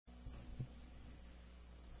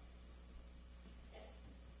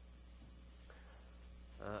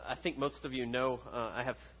think most of you know I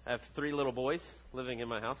have 3 little boys living in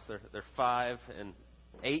my house. They're 5 and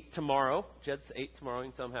 8 tomorrow. Jed's 8 tomorrow. You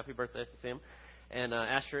can tell him happy birthday if you see him. And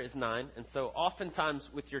Asher is 9. And so oftentimes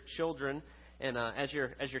with your children, and as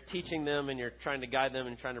you're teaching them and you're trying to guide them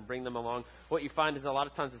and trying to bring them along, what you find is a lot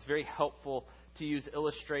of times it's very helpful to use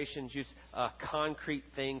illustrations, use concrete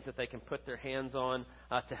things that they can put their hands on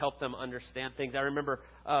to help them understand things. I remember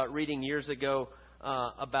reading years ago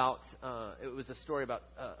about, it was a story about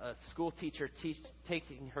a school teacher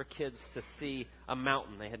taking her kids to see a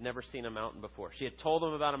mountain. They had never seen a mountain before. She had told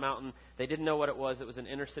them about a mountain. They didn't know what it was. It was an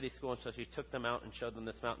inner city school, and so she took them out and showed them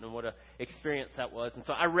this mountain and what an experience that was. And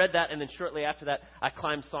so I read that, and then shortly after that, I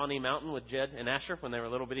climbed Sawney Mountain with Jed and Asher when they were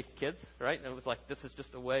little bitty kids, right? And it was like, this is just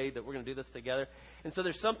a way that we're going to do this together. And so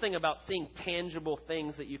there's something about seeing tangible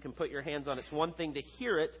things that you can put your hands on. It's one thing to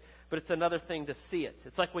hear it, but it's another thing to see it.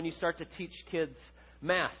 It's like when you start to teach kids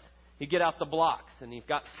math. You get out the blocks, and you've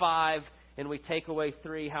got 5, and we take away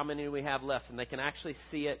 3. How many do we have left? And they can actually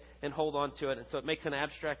see it and hold on to it. And so it makes an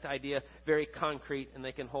abstract idea very concrete, and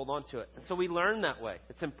they can hold on to it. And so we learn that way.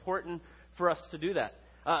 It's important for us to do that.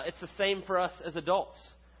 It's the same for us as adults.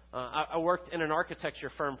 I worked in an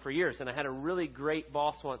architecture firm for years, and I had a really great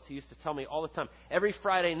boss once who used to tell me all the time, every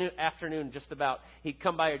Friday afternoon just about, he'd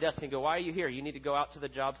come by your desk and go, why are you here? You need to go out to the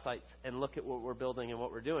job sites and look at what we're building and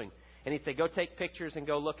what we're doing. And he'd say, go take pictures and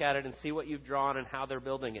go look at it and see what you've drawn and how they're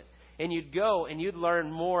building it. And you'd go and you'd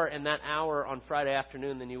learn more in that hour on Friday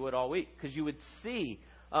afternoon than you would all week, because you would see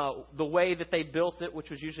the way that they built it, which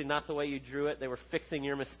was usually not the way you drew it. They were fixing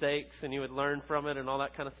your mistakes, and you would learn from it and all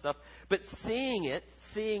that kind of stuff. But seeing it,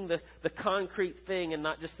 seeing the concrete thing and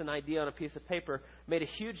not just an idea on a piece of paper, made a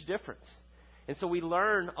huge difference. And so we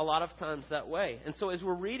learn a lot of times that way. And so as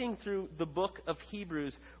we're reading through the book of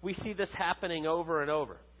Hebrews, we see this happening over and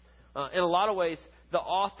over. In a lot of ways, the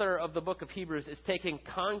author of the book of Hebrews is taking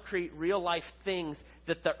concrete, real-life things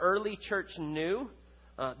that the early church knew,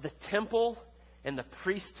 the temple and the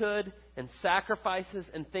priesthood and sacrifices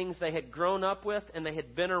and things they had grown up with and they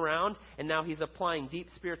had been around, and now he's applying deep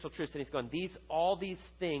spiritual truths. And he's going, all these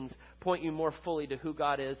things point you more fully to who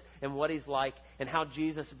God is and what he's like and how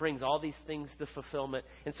Jesus brings all these things to fulfillment.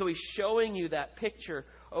 And so he's showing you that picture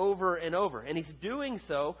over and over. And he's doing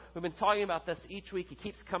so. We've been talking about this each week. He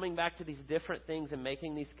keeps coming back to these different things and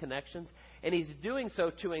making these connections. And he's doing so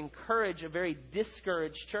to encourage a very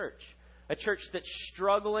discouraged church, a church that's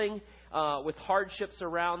struggling with hardships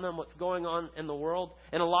around them, what's going on in the world.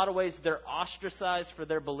 In a lot of ways, they're ostracized for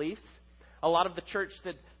their beliefs. A lot of the church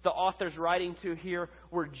that the author's writing to here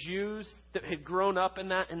were Jews that had grown up in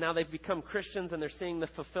that, and now they've become Christians and they're seeing the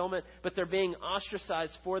fulfillment, but they're being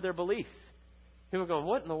ostracized for their beliefs. People are going,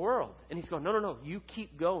 what in the world? And he's going, no, you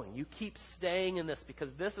keep going. You keep staying in this, because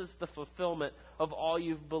this is the fulfillment of all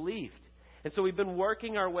you've believed. And so we've been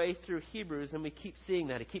working our way through Hebrews, and we keep seeing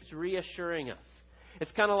that. It keeps reassuring us.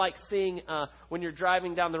 It's kind of like seeing when you're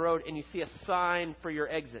driving down the road and you see a sign for your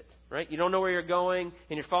exit, right? You don't know where you're going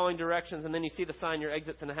and you're following directions, and then you see the sign, your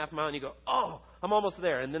exit's in a half mile, and you go, oh, I'm almost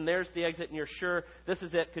there. And then there's the exit, and you're sure this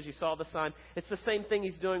is it because you saw the sign. It's the same thing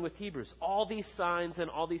he's doing with Hebrews. All these signs and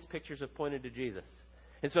all these pictures have pointed to Jesus.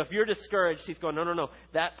 And so if you're discouraged, he's going, no,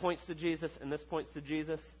 that points to Jesus and this points to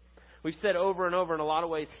Jesus. We've said over and over in a lot of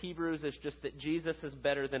ways, Hebrews is just that Jesus is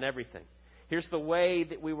better than everything. Here's the way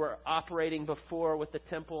that we were operating before with the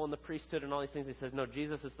temple and the priesthood and all these things. He says, no,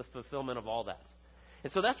 Jesus is the fulfillment of all that.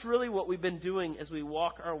 And so that's really what we've been doing as we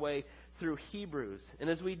walk our way through Hebrews. And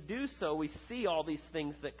as we do so, we see all these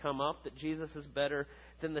things that come up, that Jesus is better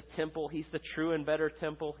than the temple. He's the true and better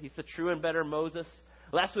temple. He's the true and better Moses.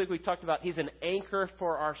 Last week we talked about he's an anchor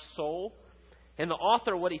for our soul. And the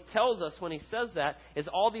author, what he tells us when he says that, is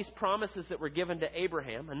all these promises that were given to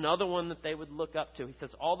Abraham, another one that they would look up to. He says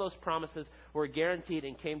all those promises were guaranteed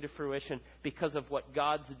and came to fruition because of what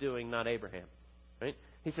God's doing, not Abraham. Right?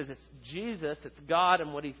 He says it's Jesus, it's God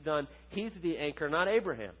and what he's done. He's the anchor, not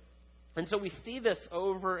Abraham. And so we see this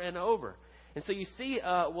over and over. And so you see,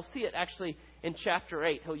 we'll see it actually in chapter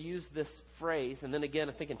 8. He'll use this phrase. And then again,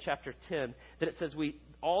 I think in chapter 10, that it says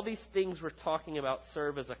all these things we're talking about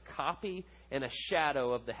serve as a copy and a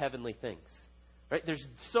shadow of the heavenly things. Right? There's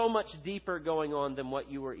so much deeper going on than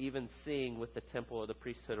what you were even seeing with the temple or the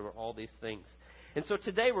priesthood or all these things. And so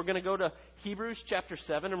today we're going to go to Hebrews chapter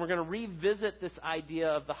 7, and we're going to revisit this idea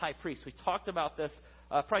of the high priest. We talked about this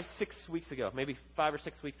probably 6 weeks ago, maybe 5 or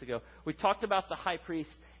 6 weeks ago. We talked about the high priest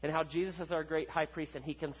and how Jesus is our great high priest, and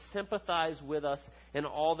he can sympathize with us in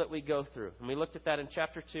all that we go through. And we looked at that in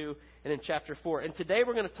chapter 2 and in chapter 4. And today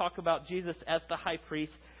we're going to talk about Jesus as the high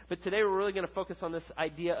priest, but today we're really going to focus on this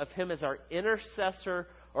idea of him as our intercessor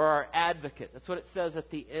or our advocate. That's what it says at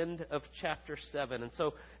the end of chapter 7. And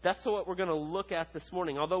so that's what we're going to look at this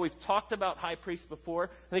morning. Although we've talked about high priest before,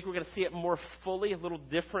 I think we're going to see it more fully, a little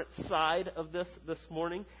different side of this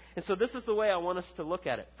morning. And so this is the way I want us to look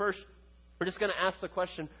at it. First, we're just going to ask the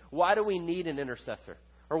question, why do we need an intercessor?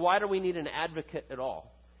 Or why do we need an advocate at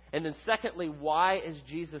all? And then secondly, why is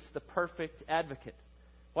Jesus the perfect advocate?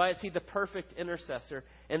 Why is he the perfect intercessor?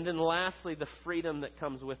 And then lastly, the freedom that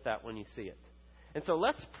comes with that when you see it. And so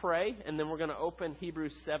let's pray, and then we're going to open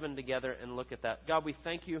Hebrews 7 together and look at that. God, we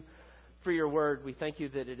thank you for your word. We thank you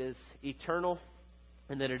that it is eternal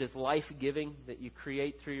and that it is life-giving, that you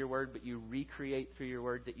create through your word, but you recreate through your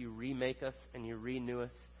word, that you remake us and you renew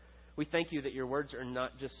us. We thank you that your words are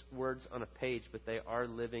not just words on a page, but they are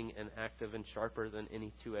living and active and sharper than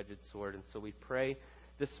any two-edged sword. And so we pray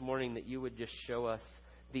this morning that you would just show us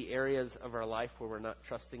the areas of our life where we're not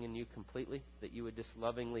trusting in you completely, that you would just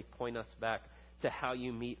lovingly point us back to how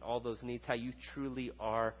you meet all those needs, how you truly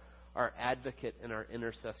are our advocate and our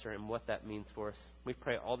intercessor, and what that means for us. We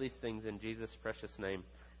pray all these things in Jesus' precious name.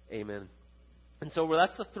 Amen. And so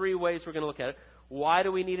that's the three ways we're going to look at it. Why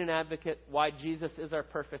do we need an advocate? Why Jesus is our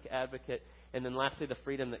perfect advocate? And then lastly, the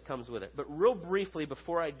freedom that comes with it. But real briefly,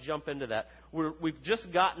 before I jump into that, we've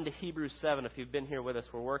just gotten to Hebrews 7. If you've been here with us,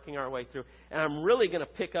 we're working our way through. And I'm really going to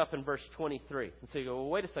pick up in verse 23. And so you go, well,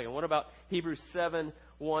 wait a second. What about Hebrews 7,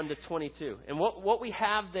 1 to 22? And what we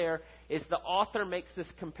have there is the author makes this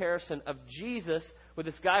comparison of Jesus with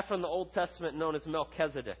this guy from the Old Testament known as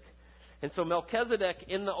Melchizedek. And so Melchizedek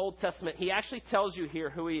in the Old Testament, he actually tells you here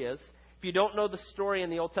who he is. If you don't know the story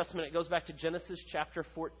in the Old Testament, it goes back to Genesis chapter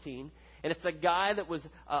 14. And it's a guy that was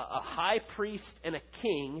a high priest and a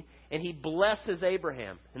king, and he blesses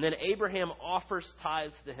Abraham. And then Abraham offers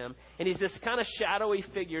tithes to him. And he's this kind of shadowy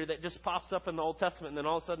figure that just pops up in the Old Testament, and then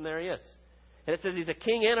all of a sudden there he is. And it says he's a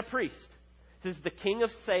king and a priest. This is the king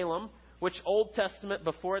of Salem, which Old Testament,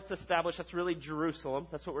 before it's established, that's really Jerusalem.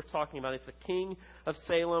 That's what we're talking about. It's the king of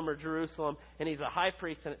Salem or Jerusalem, and he's a high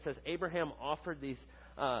priest. And it says Abraham offered these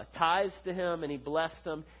tithes to him, and he blessed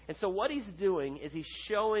them. And so what he's doing is he's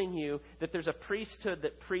showing you that there's a priesthood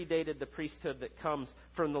that predated the priesthood that comes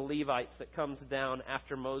from the Levites, that comes down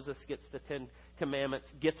after Moses gets the 10 Commandments,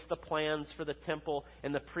 gets the plans for the temple,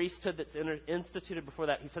 and the priesthood that's instituted before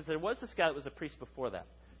that. He says there was this guy that was a priest before that.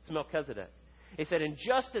 It's Melchizedek. He said, and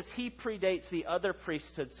just as he predates the other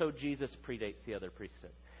priesthood, so Jesus predates the other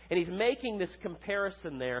priesthood. And he's making this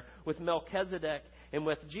comparison there with Melchizedek and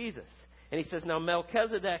with Jesus. And he says, now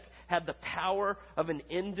Melchizedek had the power of an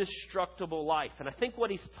indestructible life. And I think what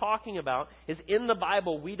he's talking about is in the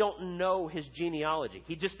Bible, we don't know his genealogy.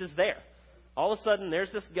 He just is there. All of a sudden,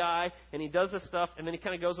 there's this guy, and he does this stuff, and then he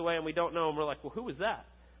kind of goes away, and we don't know. And we're like, well, who was that?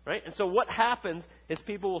 Right? And so what happens is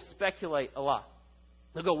people will speculate a lot.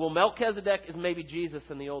 They'll go, well, Melchizedek is maybe Jesus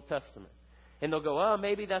in the Old Testament. And they'll go, oh,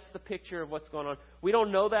 maybe that's the picture of what's going on. We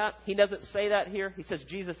don't know that. He doesn't say that here. He says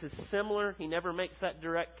Jesus is similar. He never makes that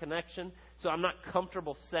direct connection. So I'm not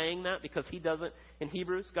comfortable saying that because he doesn't in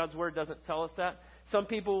Hebrews. God's Word doesn't tell us that. Some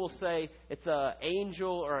people will say it's an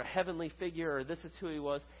angel or a heavenly figure or this is who he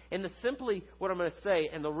was. And simply what I'm going to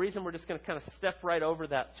say, and the reason we're just going to kind of step right over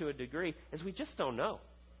that to a degree, is we just don't know.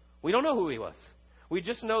 We don't know who he was. We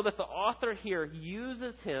just know that the author here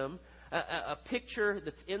uses him, a picture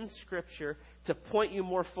that's in Scripture, to point you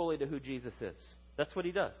more fully to who Jesus is. That's what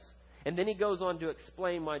he does. And then he goes on to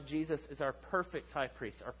explain why Jesus is our perfect high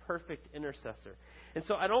priest, our perfect intercessor. And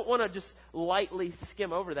so I don't want to just lightly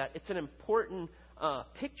skim over that. It's an important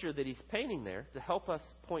picture that he's painting there to help us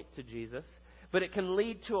point to Jesus. But it can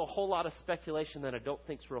lead to a whole lot of speculation that I don't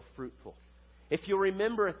think is real fruitful. If you'll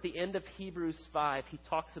remember at the end of Hebrews 5, he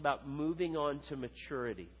talks about moving on to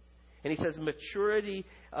maturity. And he says maturity,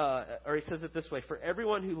 or he says it this way, for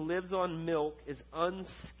everyone who lives on milk is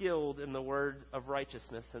unskilled in the word of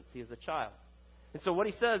righteousness since he is a child. And so what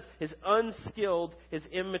he says is unskilled is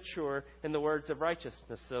immature in the words of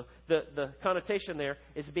righteousness. So the connotation there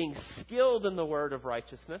is being skilled in the word of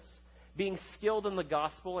righteousness, being skilled in the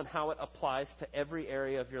gospel and how it applies to every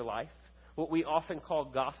area of your life, what we often call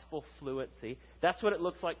gospel fluency. That's what it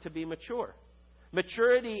looks like to be mature.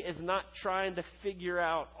 Maturity is not trying to figure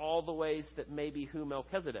out all the ways that maybe who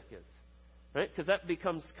Melchizedek is, right? Because that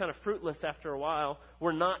becomes kind of fruitless after a while.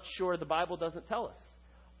 We're not sure. The Bible doesn't tell us.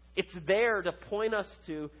 It's there to point us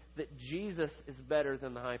to that Jesus is better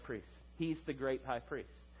than the high priest. He's the great high priest.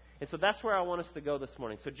 And so that's where I want us to go this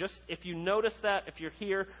morning. So just if you notice that, if you're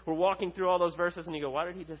here, we're walking through all those verses and you go, why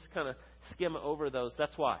did he just kind of skim over those?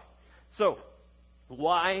 That's why. So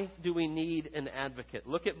why do we need an advocate?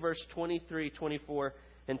 Look at verse 23, 24,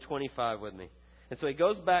 and 25 with me. And so he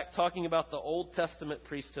goes back talking about the Old Testament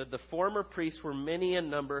priesthood. The former priests were many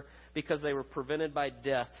in number because they were prevented by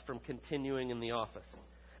death from continuing in the office.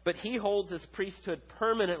 But he holds his priesthood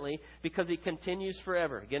permanently because he continues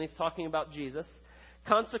forever. Again, he's talking about Jesus.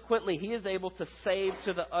 Consequently, he is able to save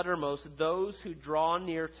to the uttermost those who draw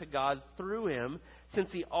near to God through him, since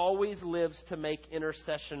he always lives to make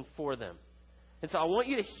intercession for them. And so I want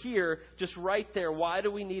you to hear just right there, why do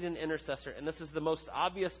we need an intercessor? And this is the most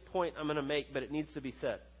obvious point I'm going to make, but it needs to be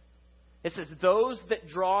said. It says, those that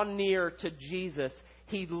draw near to Jesus,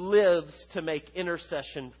 he lives to make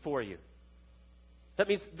intercession for you. That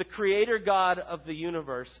means the Creator God of the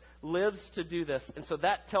universe lives to do this. And so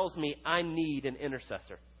that tells me I need an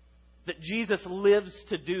intercessor. That Jesus lives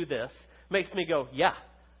to do this makes me go, yeah,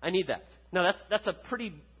 I need that. Now, that's a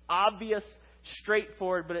pretty obvious,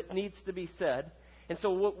 straightforward, but it needs to be said. And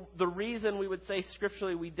so the reason we would say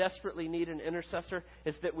scripturally we desperately need an intercessor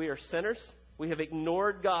is that we are sinners. We have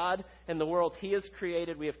ignored God and the world He has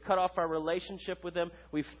created. We have cut off our relationship with Him.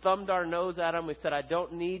 We've thumbed our nose at Him. We've said, I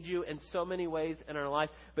don't need you in so many ways in our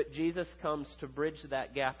life. But Jesus comes to bridge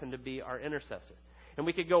that gap and to be our intercessor. And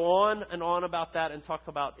we could go on and on about that and talk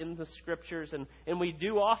about in the Scriptures. And we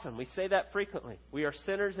do often. We say that frequently. We are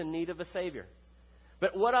sinners in need of a Savior.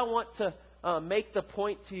 But what I want to make the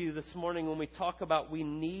point to you this morning when we talk about we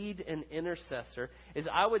need an intercessor is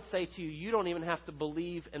I would say to you, you don't even have to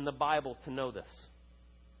believe in the Bible to know this.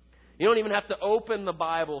 You don't even have to open the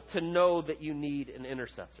Bible to know that you need an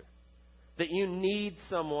intercessor. That you need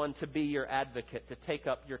someone to be your advocate, to take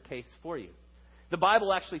up your case for you. The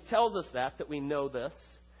Bible actually tells us that we know this.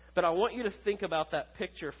 But I want you to think about that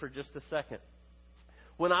picture for just a second.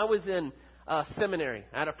 When I was in seminary,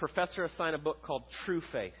 I had a professor assign a book called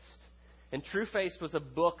True-Faced. And True-Faced was a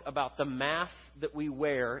book about the mask that we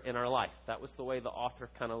wear in our life. That was the way the author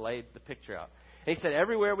kind of laid the picture out. And he said,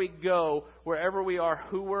 everywhere we go, wherever we are,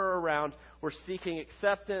 who we're around, we're seeking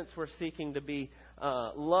acceptance, we're seeking to be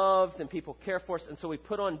loved, and people care for us. And so we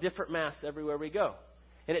put on different masks everywhere we go.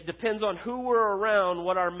 And it depends on who we're around,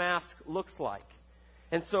 what our mask looks like.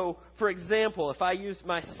 And so, for example, if I use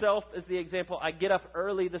myself as the example, I get up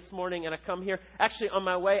early this morning and I come here. Actually, on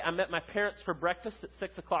my way, I met my parents for breakfast at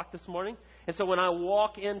 6 o'clock this morning. And so when I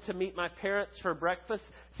walk in to meet my parents for breakfast,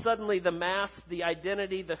 suddenly the mask, the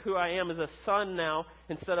identity, the who I am is a son now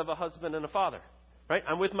instead of a husband and a father. Right?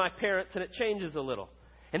 I'm with my parents and it changes a little.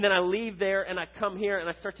 And then I leave there and I come here and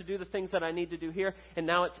I start to do the things that I need to do here. And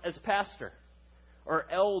now it's as pastor or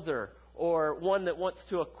elder or one that wants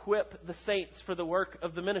to equip the saints for the work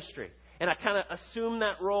of the ministry. And I kind of assume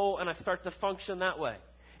that role and I start to function that way.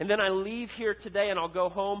 And then I leave here today and I'll go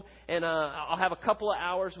home and I'll have a couple of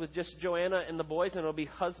hours with just Joanna and the boys and it'll be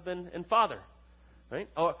husband and father. Right?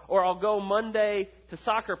 Or I'll go Monday to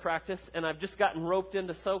soccer practice and I've just gotten roped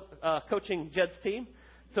into coaching Jed's team.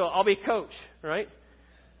 So I'll be coach, right?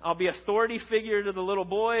 I'll be authority figure to the little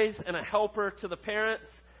boys and a helper to the parents.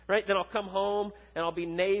 Right? Then I'll come home and I'll be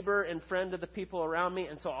neighbor and friend to the people around me.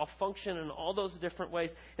 And so I'll function in all those different ways.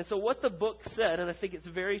 And so what the book said, and I think it's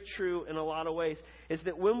very true in a lot of ways, is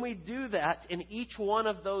that when we do that, in each one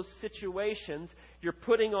of those situations, you're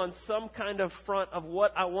putting on some kind of front of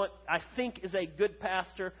what I think is a good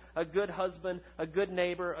pastor, a good husband, a good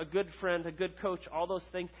neighbor, a good friend, a good coach, all those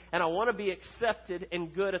things. And I want to be accepted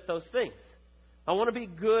and good at those things. I want to be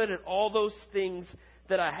good at all those things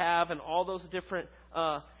that I have and all those different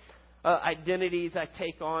identities I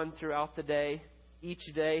take on throughout the day, each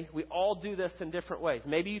day. We all do this in different ways.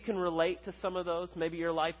 Maybe you can relate to some of those. Maybe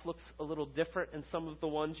your life looks a little different in some of the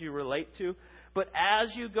ones you relate to. But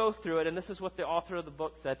as you go through it, and this is what the author of the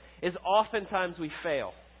book said, is oftentimes we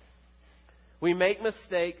fail. We make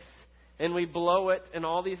mistakes and we blow it in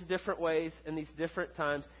all these different ways in these different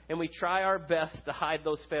times, and we try our best to hide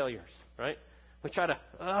those failures, right? We try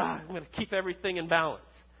to, I'm going to keep everything in balance,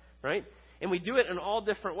 right? And we do it in all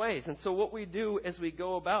different ways. And so what we do as we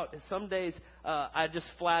go about is some days I just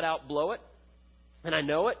flat out blow it, and I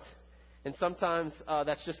know it. And sometimes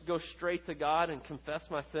that's just go straight to God and confess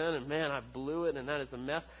my sin, and man, I blew it, and that is a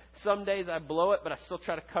mess. Some days I blow it, but I still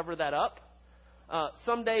try to cover that up.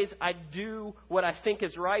 Some days I do what I think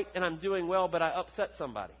is right, and I'm doing well, but I upset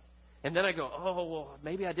somebody. And then I go, oh, well,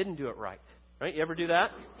 maybe I didn't do it right. Right? You ever do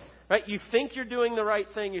that? Right? You think you're doing the right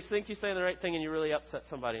thing. You think you're saying the right thing, and you really upset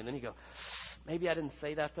somebody. And then you go, maybe I didn't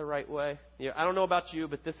say that the right way. I don't know about you,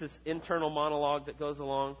 but this is internal monologue that goes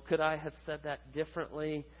along. Could I have said that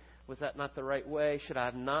differently? was that not the right way? Should I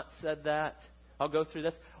have not said that? I'll go through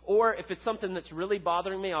this. Or if it's something that's really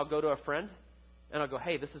bothering me, I'll go to a friend and I'll go,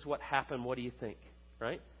 hey, this is what happened. What do you think?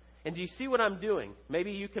 Right? And do you see what I'm doing?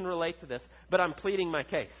 Maybe you can relate to this, but I'm pleading my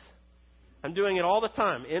case. I'm doing it all the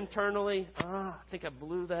time. Internally, I think I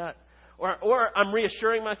blew that. Or I'm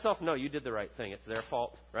reassuring myself, no, you did the right thing. It's their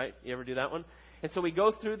fault, right? You ever do that one? And so we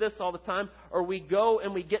go through this all the time, or we go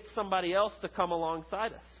and we get somebody else to come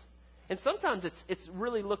alongside us. And sometimes it's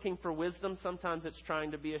really looking for wisdom. Sometimes it's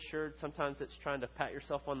trying to be assured. Sometimes it's trying to pat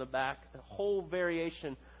yourself on the back. A whole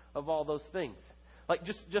variation of all those things. Like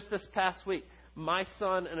just this past week, my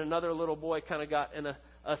son and another little boy kind of got in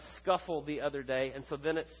a scuffle the other day. And so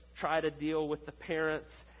then it's try to deal with the parents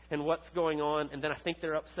and what's going on. And then I think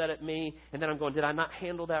they're upset at me. And then I'm going, did I not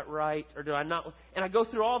handle that right? Or do I not? And I go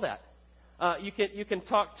through all that. You can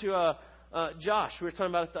talk to Josh. We were talking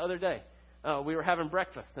about it the other day. We were having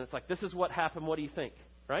breakfast, and it's like, this is what happened. What do you think?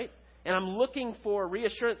 Right? And I'm looking for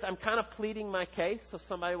reassurance. I'm kind of pleading my case, so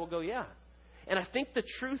somebody will go, yeah. And I think the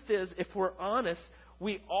truth is, if we're honest,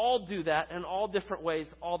 we all do that in all different ways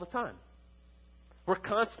all the time. We're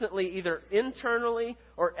constantly, either internally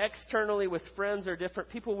or externally with friends or different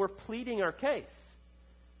people, we're pleading our case.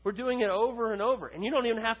 We're doing it over and over. And you don't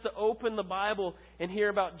even have to open the Bible and hear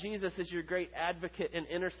about Jesus as your great advocate and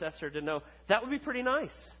intercessor to know that would be pretty nice.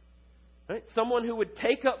 Right? Someone who would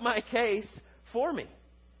take up my case for me.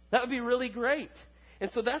 That would be really great. And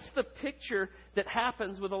so that's the picture that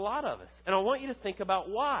happens with a lot of us. And I want you to think about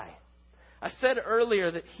why. I said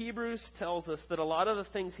earlier that Hebrews tells us that a lot of the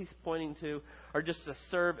things he's pointing to are just to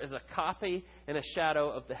serve as a copy and a shadow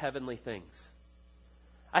of the heavenly things.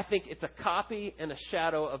 I think it's a copy and a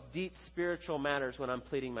shadow of deep spiritual matters when I'm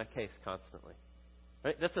pleading my case constantly.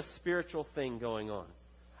 Right? That's a spiritual thing going on.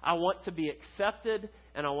 I want to be accepted,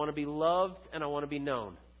 and I want to be loved, and I want to be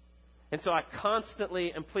known. And so I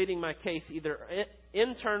constantly am pleading my case either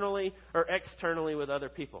internally or externally with other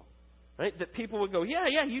people. Right? That people would go, yeah,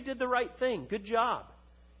 you did the right thing. Good job.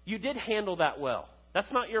 You did handle that well.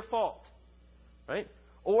 That's not your fault. Right?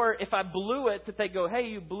 Or if I blew it, that they go, hey,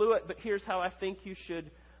 you blew it, but here's how I think you should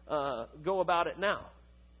go about it now.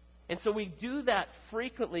 And so we do that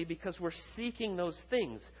frequently because we're seeking those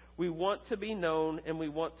things. We want to be known and we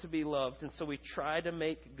want to be loved. And so we try to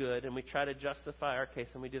make good and we try to justify our case.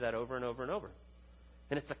 And we do that over and over and over.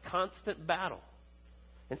 And it's a constant battle.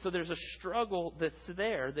 And so there's a struggle that's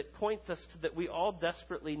there that points us to that we all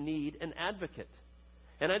desperately need an advocate.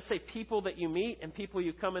 And I'd say people that you meet and people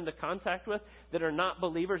you come into contact with that are not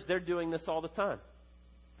believers, they're doing this all the time.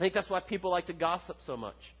 I think that's why people like to gossip so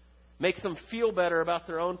much. Makes them feel better about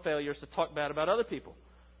their own failures to talk bad about other people.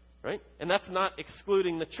 Right? And that's not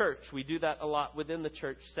excluding the church. We do that a lot within the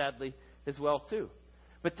church, sadly, as well, too.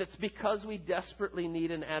 But that's because we desperately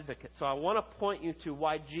need an advocate. So I want to point you to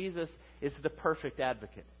why Jesus is the perfect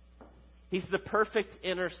advocate. He's the perfect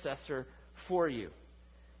intercessor for you.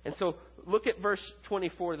 And so look at verse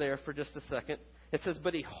 24 there for just a second. It says,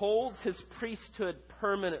 but he holds his priesthood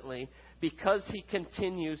permanently because he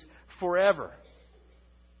continues forever.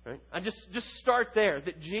 Right? I just start there,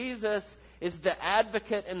 that Jesus is the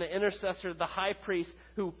advocate and the intercessor, the high priest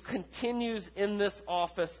who continues in this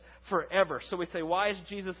office forever. So we say, why is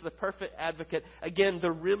Jesus the perfect advocate? Again, the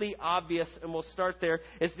really obvious, and we'll start there,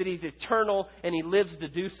 is that he's eternal and he lives to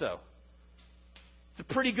do so. It's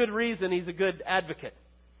a pretty good reason he's a good advocate.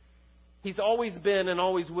 He's always been and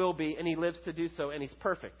always will be, and he lives to do so, and he's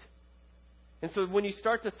perfect. And so when you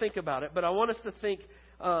start to think about it, but I want us to think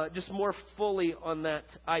just more fully on that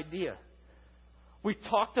idea. We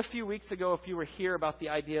talked a few weeks ago, if you were here, about the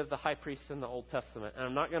idea of the high priest in the Old Testament. And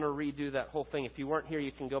I'm not going to redo that whole thing. If you weren't here,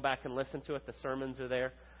 you can go back and listen to it. The sermons are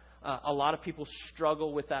there. A lot of people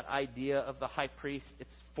struggle with that idea of the high priest.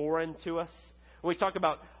 It's foreign to us. When we talk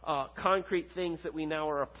about concrete things that we now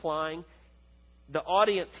are applying, the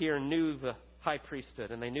audience here knew the high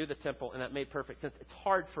priesthood and they knew the temple, and that made perfect sense. It's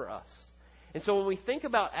hard for us. And so when we think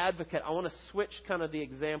about advocate, I want to switch kind of the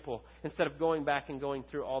example instead of going back and going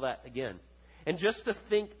through all that again. And just to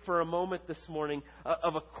think for a moment this morning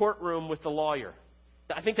of a courtroom with a lawyer.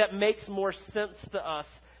 I think that makes more sense to us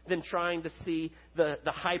than trying to see the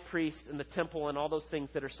high priest and the temple and all those things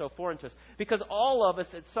that are so foreign to us. Because all of us,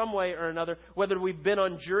 in some way or another, whether we've been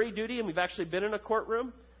on jury duty and we've actually been in a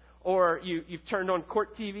courtroom, or you've turned on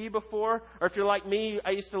court TV before, or if you're like me,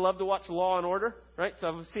 I used to love to watch Law and Order, right? So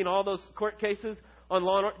I've seen all those court cases on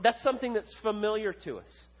Law and Order. That's something that's familiar to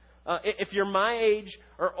us. If you're my age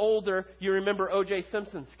or older, you remember O.J.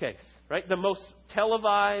 Simpson's case, right? The most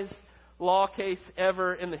televised law case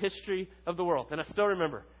ever in the history of the world. And I still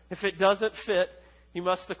remember. If it doesn't fit, you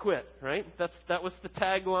must acquit, right? That was the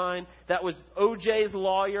tagline. That was O.J.'s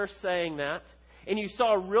lawyer saying that. And you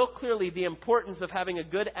saw real clearly the importance of having a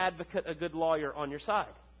good advocate, a good lawyer on your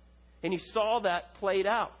side. And you saw that played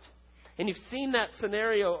out. And you've seen that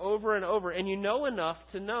scenario over and over. And you know enough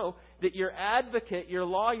to know that your advocate, your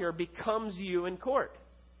lawyer, becomes you in court.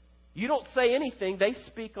 You don't say anything. They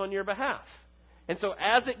speak on your behalf. And so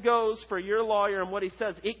as it goes for your lawyer and what he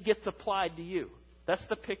says, it gets applied to you. That's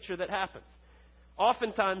the picture that happens.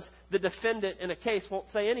 Oftentimes, the defendant in a case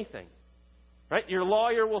won't say anything. Right? Your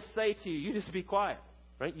lawyer will say to you, you just be quiet.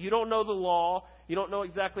 Right? You don't know the law. You don't know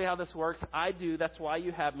exactly how this works. I do. That's why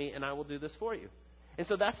you have me, and I will do this for you. And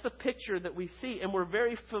so that's the picture that we see, and we're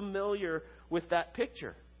very familiar with that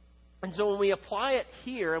picture. And so when we apply it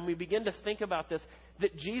here and we begin to think about this,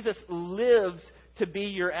 that Jesus lives to be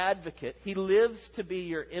your advocate. He lives to be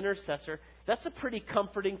your intercessor. That's a pretty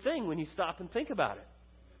comforting thing when you stop and think about it.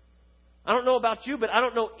 I don't know about you, but I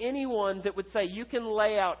don't know anyone that would say you can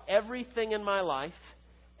lay out everything in my life,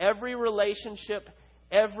 every relationship,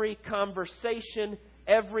 every conversation,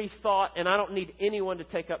 every thought, and I don't need anyone to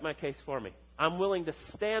take up my case for me. I'm willing to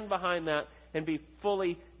stand behind that and be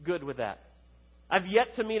fully good with that. I've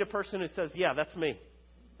yet to meet a person who says, yeah, that's me.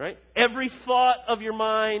 Right? Every thought of your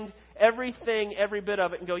mind, everything, every bit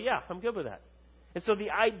of it, and go, yeah, I'm good with that. And so the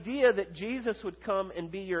idea that Jesus would come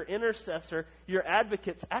and be your intercessor, your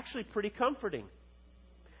advocate, is actually pretty comforting.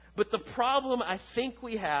 But the problem I think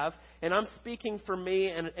we have, and I'm speaking for me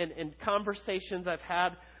and conversations I've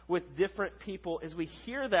had with different people, is we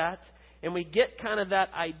hear that and we get kind of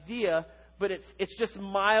that idea, but it's just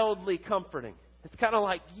mildly comforting. It's kind of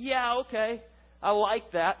like, yeah, okay, I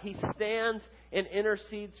like that. He stands and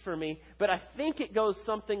intercedes for me. But I think it goes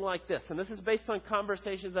something like this. And this is based on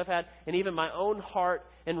conversations I've had and even my own heart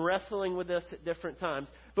and wrestling with this at different times.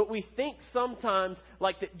 But we think sometimes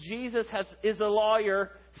like that Jesus is a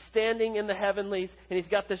lawyer standing in the heavenlies and he's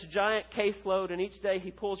got this giant caseload and each day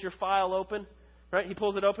he pulls your file open. Right? He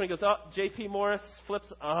pulls it open and goes, oh, J.P. Morris flips.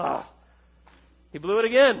 He blew it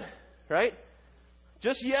again. Right?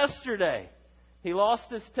 Just yesterday. He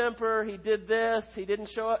lost his temper. He did this. He didn't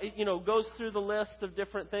show up. Goes through the list of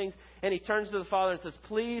different things. And he turns to the Father and says,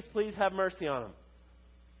 please, please have mercy on him.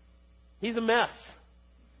 He's a mess.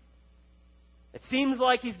 It seems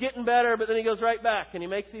like he's getting better, but then he goes right back and he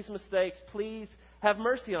makes these mistakes. Please have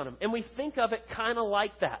mercy on him. And we think of it kind of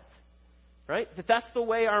like that. Right? That's the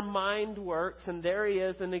way our mind works. And there he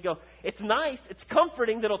is. And they go, it's nice. It's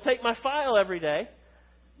comforting that he'll take my file every day.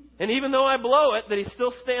 And even though I blow it, that he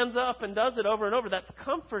still stands up and does it over and over. That's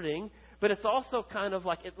comforting, but it's also kind of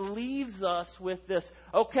like it leaves us with this,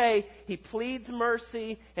 okay, he pleads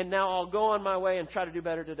mercy, and now I'll go on my way and try to do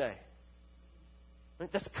better today. Right?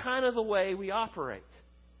 That's kind of the way we operate.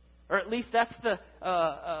 Or at least that's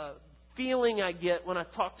the feeling I get when I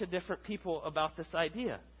talk to different people about this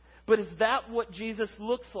idea. But is that what Jesus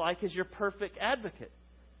looks like as your perfect advocate?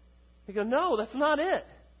 They go, no, that's not it.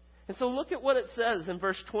 And so look at what it says in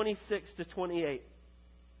verse 26 to 28.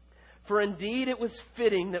 For indeed it was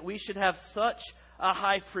fitting that we should have such a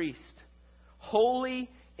high priest, holy,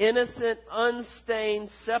 innocent, unstained,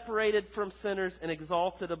 separated from sinners, and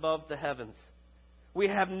exalted above the heavens. We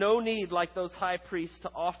have no need, like those high priests,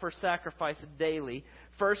 to offer sacrifice daily,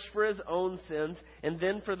 first for his own sins, and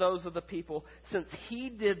then for those of the people, since he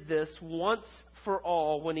did this once for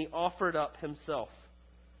all when he offered up himself.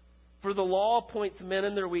 For the law appoints men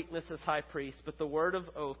in their weakness as high priests, but the word of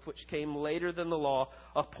oath, which came later than the law,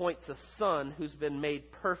 appoints a son who's been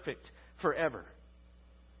made perfect forever.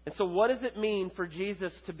 And so what does it mean for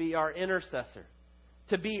Jesus to be our intercessor,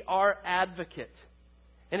 to be our advocate?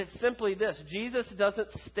 And it's simply this. Jesus doesn't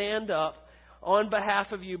stand up on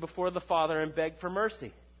behalf of you before the Father and beg for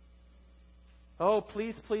mercy. Oh,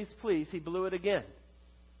 please, please, please, he blew it again.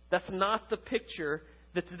 That's not the picture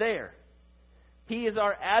that's there. He is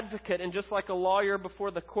our advocate, and just like a lawyer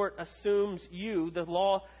before the court assumes you, the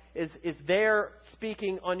law is there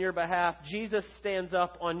speaking on your behalf. Jesus stands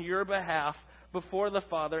up on your behalf before the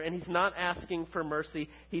Father, and he's not asking for mercy.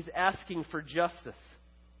 He's asking for justice.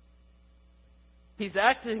 He's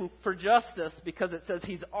acting for justice because it says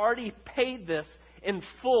he's already paid this in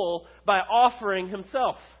full by offering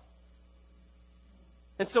himself.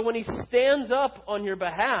 And so when he stands up on your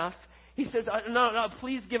behalf, he says, no,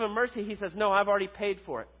 please give him mercy. He says, no, I've already paid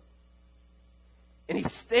for it. And he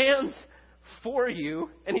stands for you,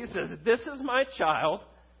 and he says, this is my child,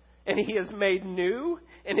 and he is made new,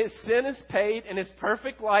 and his sin is paid, and his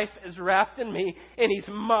perfect life is wrapped in me, and he's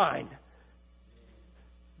mine.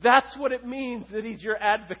 That's what it means that he's your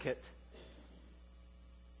advocate.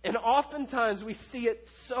 And oftentimes we see it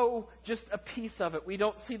so just a piece of it. We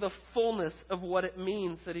don't see the fullness of what it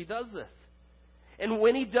means that He does this. And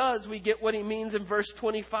when He does, we get what He means in verse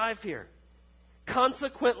 25 here.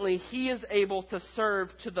 Consequently, He is able to serve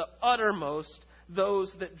to the uttermost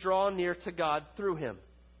those that draw near to God through Him.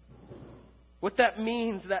 What that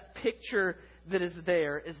means, that picture that is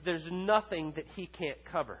there, is there's nothing that He can't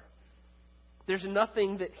cover. There's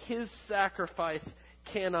nothing that His sacrifice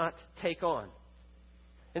cannot take on.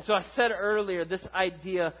 And so I said earlier, this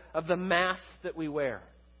idea of the mask that we wear.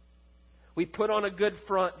 We put on a good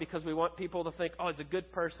front because we want people to think, oh, he's a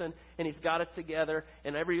good person and he's got it together.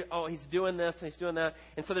 And he's doing this and he's doing that.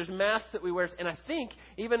 And so there's masks that we wear. And I think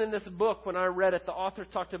even in this book, when I read it, the author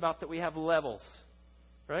talked about that we have levels.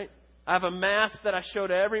 Right? I have a mask that I show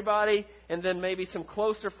to everybody. And then maybe some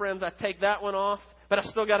closer friends, I take that one off. But I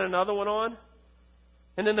still got another one on.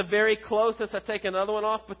 And then the very closest, I take another one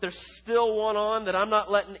off. But there's still one on that I'm not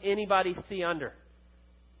letting anybody see under.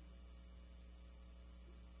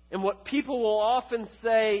 And what people will often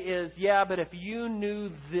say is, yeah, but if you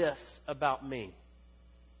knew this about me.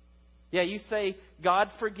 Yeah, you say God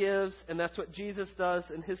forgives, and that's what Jesus does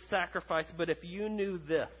in His sacrifice. But if you knew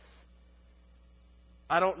this,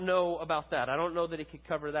 I don't know about that. I don't know that He could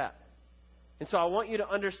cover that. And so I want you to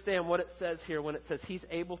understand what it says here when it says He's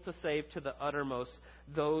able to save to the uttermost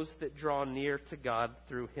those that draw near to God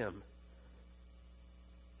through Him.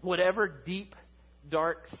 Whatever deep,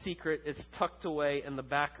 dark secret is tucked away in the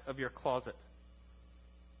back of your closet.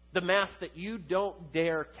 The mask that you don't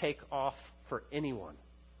dare take off for anyone.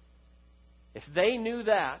 If they knew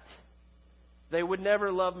that, they would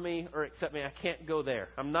never love me or accept me. I can't go there.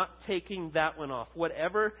 I'm not taking that one off.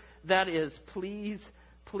 Whatever that is, please,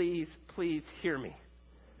 please, please hear me.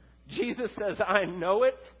 Jesus says, I know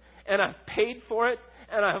it, and I've paid for it,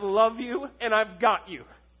 and I love you, and I've got you.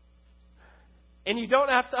 And you don't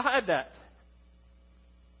have to hide that.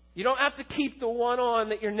 You don't have to keep the one on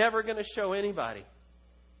that you're never going to show anybody.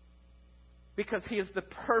 Because He is the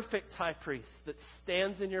perfect high priest that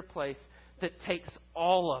stands in your place, that takes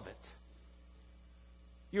all of it.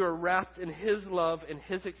 You are wrapped in His love and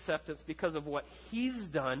His acceptance because of what He's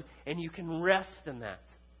done, and you can rest in that.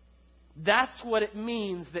 That's what it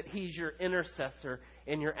means that He's your intercessor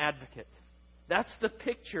and your advocate. That's the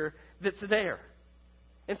picture that's there.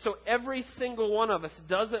 And so every single one of us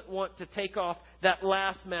doesn't want to take off that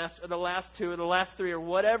last mask or the last two or the last three or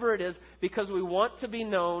whatever it is because we want to be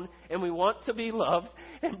known and we want to be loved.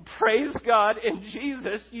 And praise God, in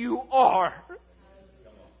Jesus, you are.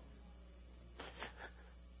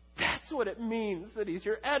 That's what it means that He's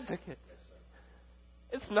your advocate.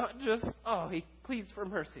 It's not just, oh, He pleads for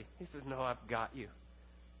mercy. He says, no, I've got you.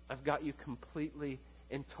 I've got you completely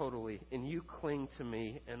and totally, and you cling to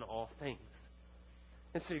me in all things.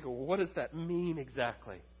 And so you go, well, what does that mean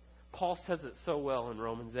exactly? Paul says it so well in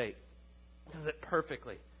Romans 8. He says it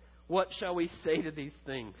perfectly. What shall we say to these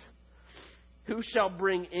things? Who shall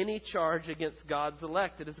bring any charge against God's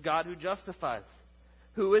elect? It is God who justifies.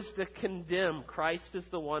 Who is to condemn? Christ is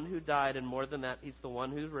the one who died, and more than that, He's the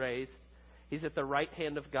one who's raised. He's at the right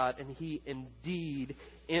hand of God, and He indeed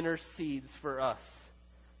intercedes for us.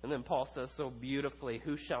 And then Paul says so beautifully,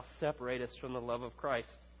 who shall separate us from the love of Christ?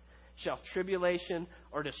 Shall tribulation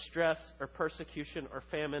or distress or persecution or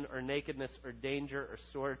famine or nakedness or danger or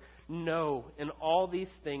sword? No, in all these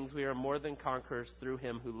things we are more than conquerors through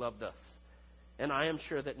Him who loved us. And I am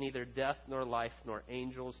sure that neither death nor life, nor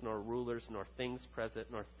angels, nor rulers, nor things present,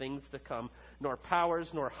 nor things to come, nor powers,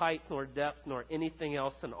 nor height, nor depth, nor anything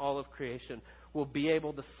else in all of creation will be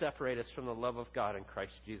able to separate us from the love of God in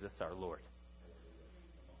Christ Jesus our Lord.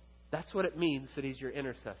 That's what it means that He's your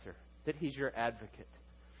intercessor, that He's your advocate.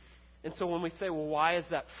 And so when we say, well, why is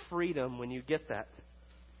that freedom when you get that?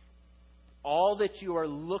 All that you are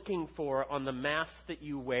looking for on the mask that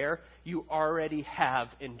you wear, you already have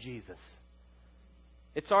in Jesus.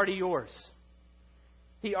 It's already yours.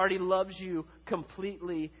 He already loves you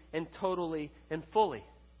completely and totally and fully.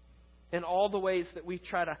 In all the ways that we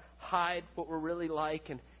try to hide what we're really like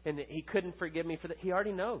and that He couldn't forgive me for that, He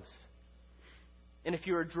already knows. And if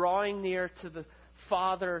you are drawing near to the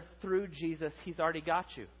Father through Jesus, He's already got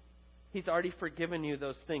you. He's already forgiven you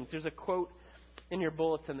those things. There's a quote in your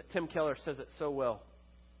bulletin that Tim Keller says it so well.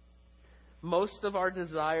 Most of our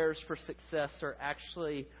desires for success are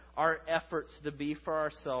actually our efforts to be for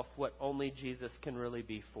ourselves what only Jesus can really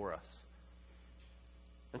be for us.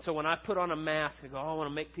 And so when I put on a mask and go, oh, I want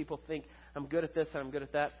to make people think I'm good at this and I'm good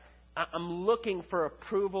at that, I'm looking for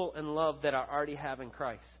approval and love that I already have in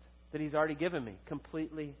Christ, that He's already given me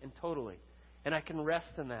completely and totally. And I can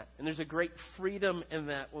rest in that. And there's a great freedom in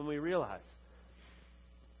that when we realize.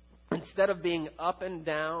 Instead of being up and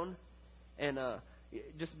down and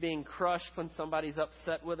just being crushed when somebody's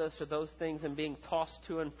upset with us or those things and being tossed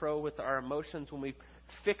to and fro with our emotions, when we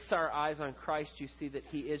fix our eyes on Christ, you see that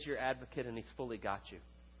He is your advocate and He's fully got you.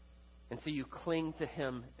 And so you cling to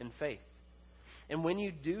Him in faith. And when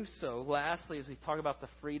you do so, lastly, as we talk about the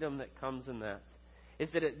freedom that comes in that, is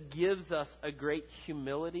that it gives us a great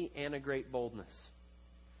humility and a great boldness.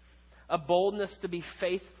 A boldness to be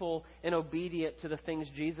faithful and obedient to the things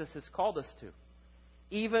Jesus has called us to.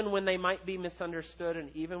 Even when they might be misunderstood,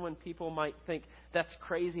 and even when people might think, that's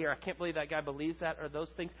crazy, or I can't believe that guy believes that, or those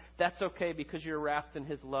things, that's okay because you're wrapped in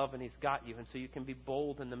His love and He's got you. And so you can be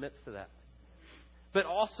bold in the midst of that. But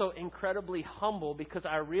also incredibly humble, because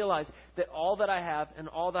I realize that all that I have and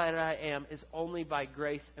all that I am is only by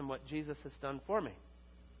grace and what Jesus has done for me.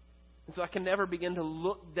 And so I can never begin to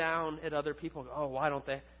look down at other people and go, oh, why don't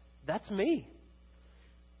they? That's me.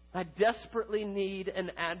 I desperately need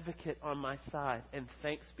an advocate on my side. And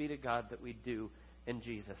thanks be to God that we do in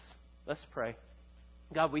Jesus. Let's pray.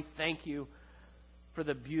 God, we thank You for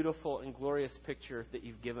the beautiful and glorious picture that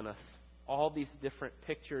You've given us. All these different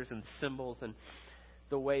pictures and symbols and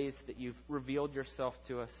the ways that You've revealed Yourself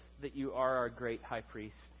to us. That You are our great high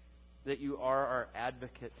priest. That You are our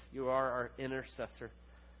advocate. You are our intercessor.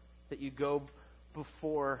 That You go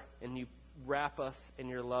before and You wrap us in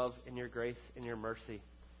Your love and Your grace and Your mercy.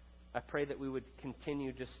 I pray that we would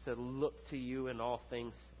continue just to look to You in all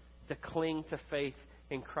things, to cling to faith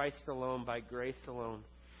in Christ alone, by grace alone.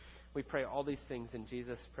 We pray all these things in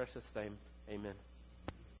Jesus' precious name. Amen.